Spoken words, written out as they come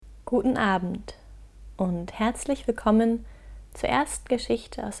Guten Abend und herzlich willkommen zur ersten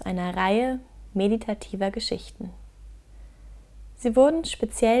Geschichte aus einer Reihe meditativer Geschichten. Sie wurden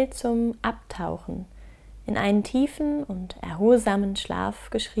speziell zum Abtauchen in einen tiefen und erholsamen Schlaf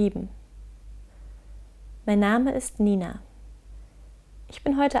geschrieben. Mein Name ist Nina. Ich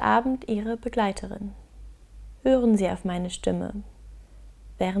bin heute Abend Ihre Begleiterin. Hören Sie auf meine Stimme,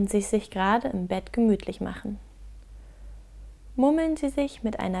 während Sie sich gerade im Bett gemütlich machen. Murmeln Sie sich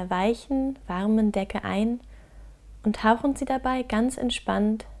mit einer weichen, warmen Decke ein und tauchen Sie dabei ganz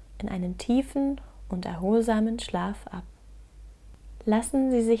entspannt in einen tiefen und erholsamen Schlaf ab.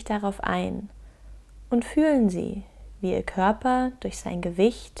 Lassen Sie sich darauf ein und fühlen Sie, wie Ihr Körper durch sein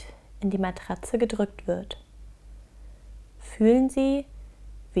Gewicht in die Matratze gedrückt wird. Fühlen Sie,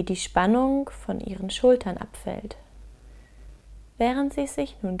 wie die Spannung von Ihren Schultern abfällt, während Sie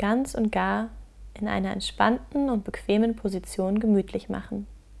sich nun ganz und gar in einer entspannten und bequemen Position gemütlich machen.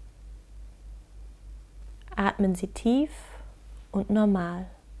 Atmen Sie tief und normal.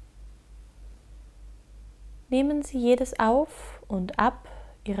 Nehmen Sie jedes Auf und Ab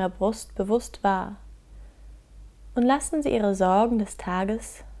Ihrer Brust bewusst wahr und lassen Sie Ihre Sorgen des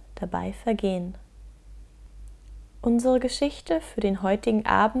Tages dabei vergehen. Unsere Geschichte für den heutigen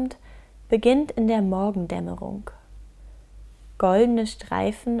Abend beginnt in der Morgendämmerung. Goldene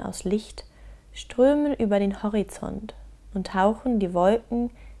Streifen aus Licht strömen über den Horizont und tauchen die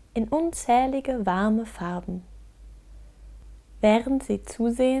Wolken in unzählige warme Farben. Während Sie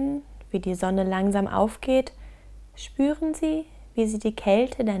zusehen, wie die Sonne langsam aufgeht, spüren Sie, wie sie die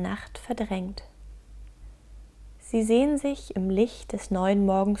Kälte der Nacht verdrängt. Sie sehen sich im Licht des neuen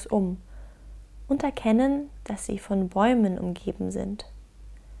Morgens um und erkennen, dass Sie von Bäumen umgeben sind.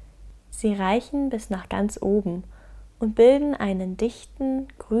 Sie reichen bis nach ganz oben und bilden einen dichten,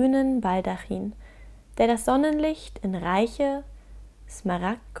 grünen Baldachin, der das Sonnenlicht in reiche,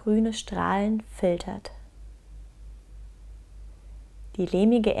 smaragdgrüne Strahlen filtert. Die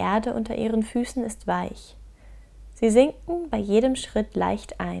lehmige Erde unter Ihren Füßen ist weich. Sie sinken bei jedem Schritt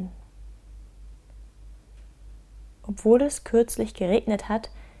leicht ein. Obwohl es kürzlich geregnet hat,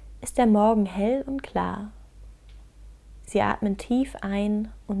 ist der Morgen hell und klar. Sie atmen tief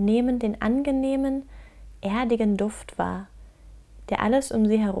ein und nehmen den angenehmen, erdigen Duft wahr, der alles um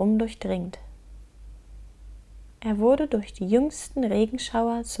sie herum durchdringt. Er wurde durch die jüngsten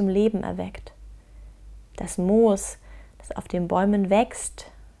Regenschauer zum Leben erweckt. Das Moos, das auf den Bäumen wächst,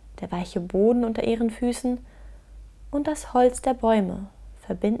 der weiche Boden unter ihren Füßen und das Holz der Bäume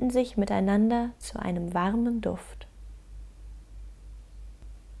verbinden sich miteinander zu einem warmen Duft.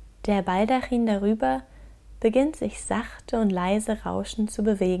 Der Baldachin darüber beginnt sich sachte und leise rauschend zu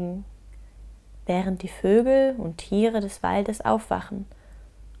bewegen, während die Vögel und Tiere des Waldes aufwachen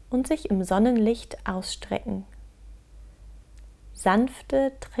und sich im Sonnenlicht ausstrecken.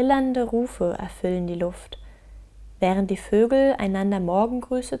 Sanfte, trillernde Rufe erfüllen die Luft, während die Vögel einander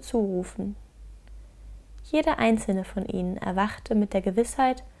Morgengrüße zurufen. Jeder einzelne von ihnen erwachte mit der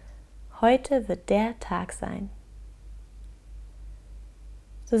Gewissheit, heute wird der Tag sein.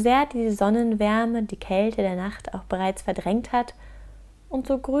 So sehr die Sonnenwärme die Kälte der Nacht auch bereits verdrängt hat und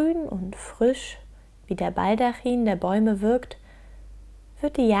so grün und frisch wie der Baldachin der Bäume wirkt,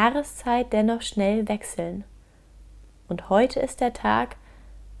 wird die Jahreszeit dennoch schnell wechseln. Und heute ist der Tag,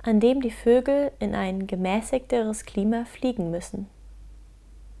 an dem die Vögel in ein gemäßigteres Klima fliegen müssen.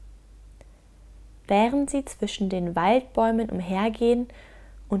 Während sie zwischen den Waldbäumen umhergehen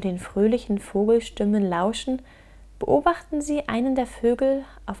und den fröhlichen Vogelstimmen lauschen, beobachten sie einen der Vögel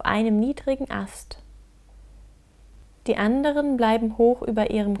auf einem niedrigen Ast. Die anderen bleiben hoch über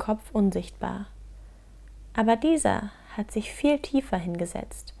ihrem Kopf unsichtbar. Aber dieser hat sich viel tiefer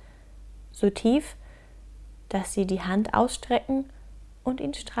hingesetzt, so tief, dass sie die Hand ausstrecken und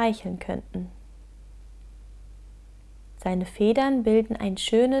ihn streicheln könnten. Seine Federn bilden ein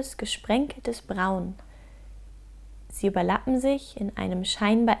schönes, gesprenkeltes Braun. Sie überlappen sich in einem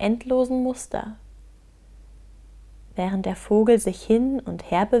scheinbar endlosen Muster. Während der Vogel sich hin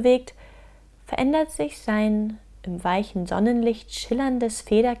und her bewegt, verändert sich sein im weichen Sonnenlicht schillerndes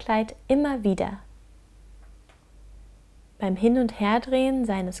Federkleid immer wieder. Beim Hin- und Herdrehen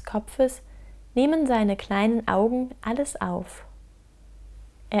seines Kopfes nehmen seine kleinen Augen alles auf.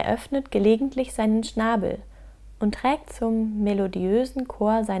 Er öffnet gelegentlich seinen Schnabel und trägt zum melodiösen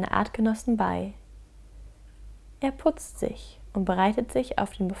Chor seiner Artgenossen bei. Er putzt sich und bereitet sich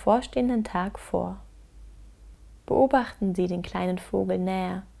auf den bevorstehenden Tag vor. Beobachten Sie den kleinen Vogel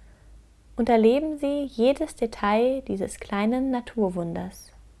näher und erleben Sie jedes Detail dieses kleinen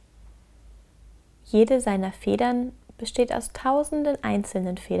Naturwunders. Jede seiner Federn besteht aus tausenden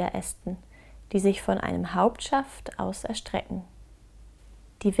einzelnen Federästen, die sich von einem Hauptschaft aus erstrecken.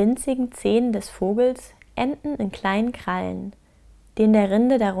 Die winzigen Zehen des Vogels enden in kleinen Krallen, die in der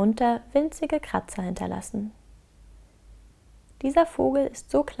Rinde darunter winzige Kratzer hinterlassen. Dieser Vogel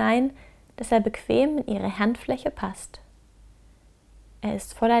ist so klein, dass er bequem in ihre Handfläche passt. Er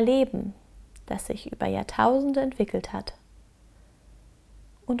ist voller Leben, das sich über Jahrtausende entwickelt hat.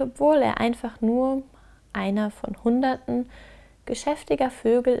 Und obwohl er einfach nur einer von Hunderten geschäftiger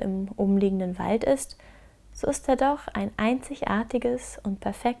Vögel im umliegenden Wald ist, so ist er doch ein einzigartiges und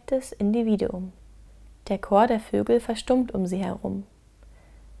perfektes Individuum. Der Chor der Vögel verstummt um sie herum.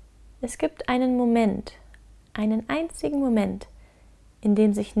 Es gibt einen Moment, einen einzigen Moment, in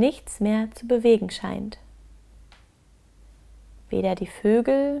dem sich nichts mehr zu bewegen scheint. Weder die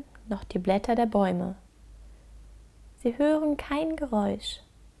Vögel noch die Blätter der Bäume. Sie hören kein Geräusch.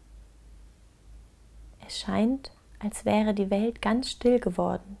 Es scheint, als wäre die Welt ganz still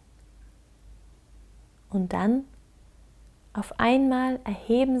geworden. Und dann, auf einmal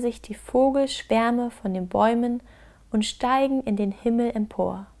erheben sich die Vogelschwärme von den Bäumen und steigen in den Himmel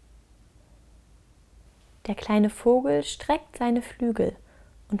empor. Der kleine Vogel streckt seine Flügel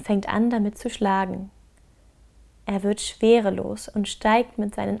und fängt an, damit zu schlagen. Er wird schwerelos und steigt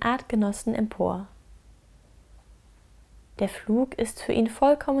mit seinen Artgenossen empor. Der Flug ist für ihn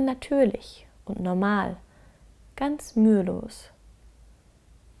vollkommen natürlich und normal, ganz mühelos.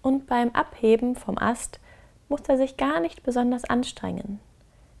 Und beim Abheben vom Ast muss er sich gar nicht besonders anstrengen.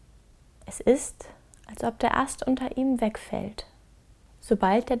 Es ist, als ob der Ast unter ihm wegfällt.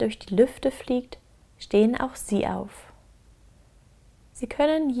 Sobald er durch die Lüfte fliegt, stehen auch sie auf. Sie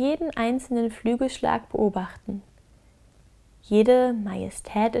können jeden einzelnen Flügelschlag beobachten, jede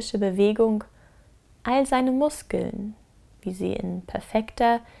majestätische Bewegung, all seine Muskeln, wie sie in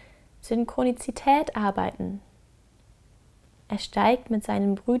perfekter Synchronizität arbeiten. Er steigt mit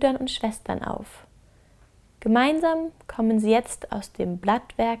seinen Brüdern und Schwestern auf. Gemeinsam kommen sie jetzt aus dem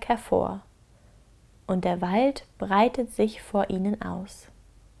Blattwerk hervor, und der Wald breitet sich vor ihnen aus.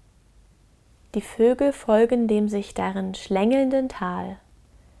 Die Vögel folgen dem sich darin schlängelnden Tal.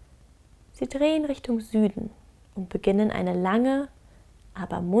 Sie drehen Richtung Süden und beginnen eine lange,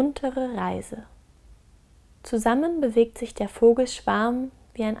 aber muntere Reise. Zusammen bewegt sich der Vogelschwarm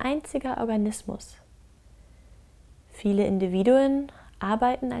wie ein einziger Organismus. Viele Individuen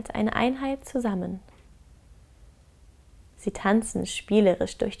arbeiten als eine Einheit zusammen. Sie tanzen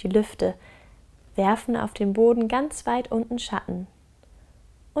spielerisch durch die Lüfte, werfen auf den Boden ganz weit unten Schatten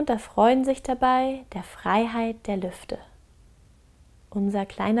und erfreuen sich dabei der Freiheit der Lüfte. Unser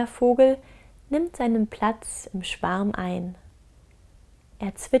kleiner Vogel nimmt seinen Platz im Schwarm ein.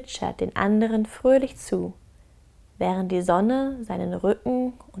 Er zwitschert den anderen fröhlich zu, während die Sonne seinen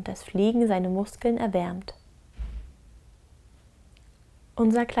Rücken und das Fliegen seine Muskeln erwärmt.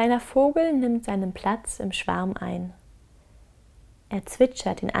 Unser kleiner Vogel nimmt seinen Platz im Schwarm ein. Er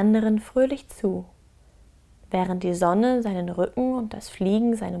zwitschert den anderen fröhlich zu, während die Sonne seinen Rücken und das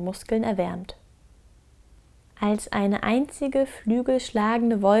Fliegen seine Muskeln erwärmt. Als eine einzige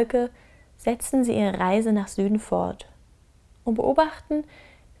flügelschlagende Wolke setzen sie ihre Reise nach Süden fort und beobachten,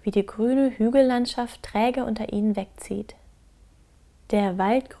 wie die grüne Hügellandschaft träge unter ihnen wegzieht. Der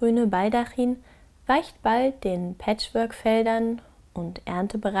waldgrüne Baldachin weicht bald den Patchworkfeldern und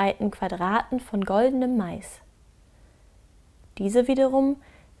erntebereiten Quadraten von goldenem Mais. Diese wiederum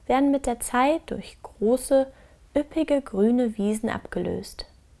werden mit der Zeit durch große, üppige grüne Wiesen abgelöst.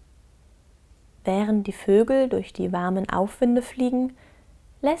 Während die Vögel durch die warmen Aufwinde fliegen,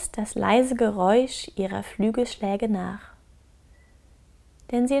 lässt das leise Geräusch ihrer Flügelschläge nach.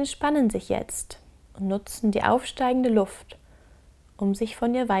 Denn sie entspannen sich jetzt und nutzen die aufsteigende Luft, um sich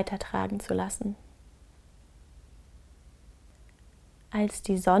von ihr weitertragen zu lassen. Als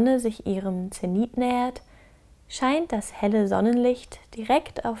die Sonne sich ihrem Zenit nähert, scheint das helle Sonnenlicht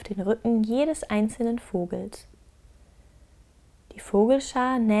direkt auf den Rücken jedes einzelnen Vogels. Die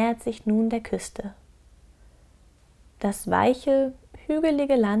Vogelschar nähert sich nun der Küste. Das weiche,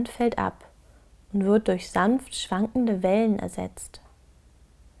 hügelige Land fällt ab und wird durch sanft schwankende Wellen ersetzt.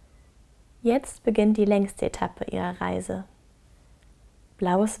 Jetzt beginnt die längste Etappe ihrer Reise.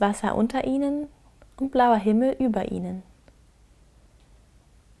 Blaues Wasser unter ihnen und blauer Himmel über ihnen.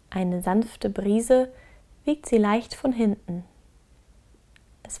 Eine sanfte Brise wiegt sie leicht von hinten.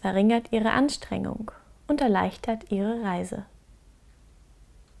 Es verringert ihre Anstrengung und erleichtert ihre Reise.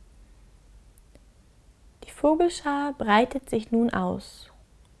 Die Vogelschar breitet sich nun aus,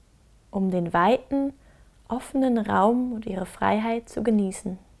 um den weiten, offenen Raum und ihre Freiheit zu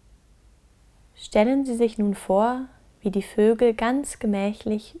genießen. Stellen Sie sich nun vor, wie die Vögel ganz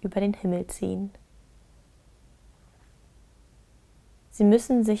gemächlich über den Himmel ziehen. Sie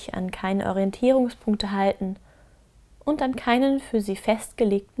müssen sich an keine Orientierungspunkte halten und an keinen für sie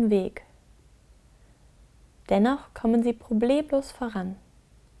festgelegten Weg. Dennoch kommen sie problemlos voran.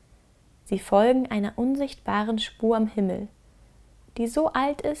 Sie folgen einer unsichtbaren Spur am Himmel, die so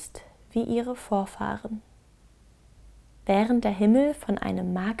alt ist wie ihre Vorfahren. Während der Himmel von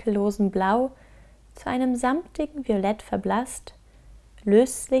einem makellosen Blau zu einem samtigen Violett verblasst,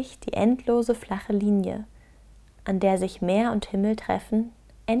 löst sich die endlose flache Linie, an der sich Meer und Himmel treffen,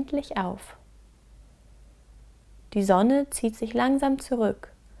 endlich auf. Die Sonne zieht sich langsam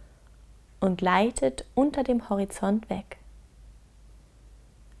zurück und gleitet unter dem Horizont weg.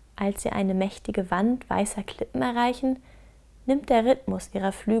 Als sie eine mächtige Wand weißer Klippen erreichen, nimmt der Rhythmus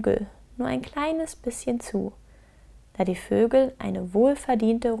ihrer Flügel nur ein kleines bisschen zu, da die Vögel eine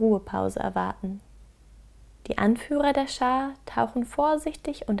wohlverdiente Ruhepause erwarten. Die Anführer der Schar tauchen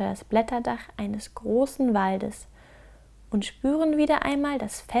vorsichtig unter das Blätterdach eines großen Waldes und spüren wieder einmal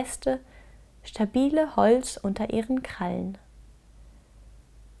das feste, stabile Holz unter ihren Krallen.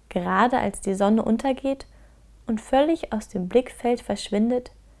 Gerade als die Sonne untergeht und völlig aus dem Blickfeld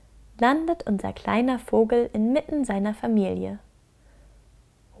verschwindet, landet unser kleiner Vogel inmitten seiner Familie.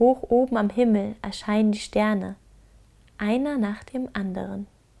 Hoch oben am Himmel erscheinen die Sterne, einer nach dem anderen.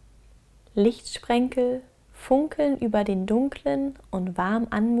 Lichtsprenkel funkeln über den dunklen und warm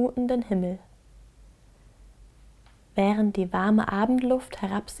anmutenden Himmel. Während die warme Abendluft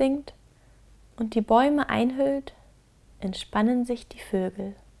herabsinkt und die Bäume einhüllt, entspannen sich die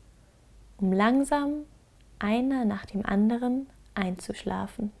Vögel, um langsam einer nach dem anderen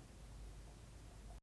einzuschlafen.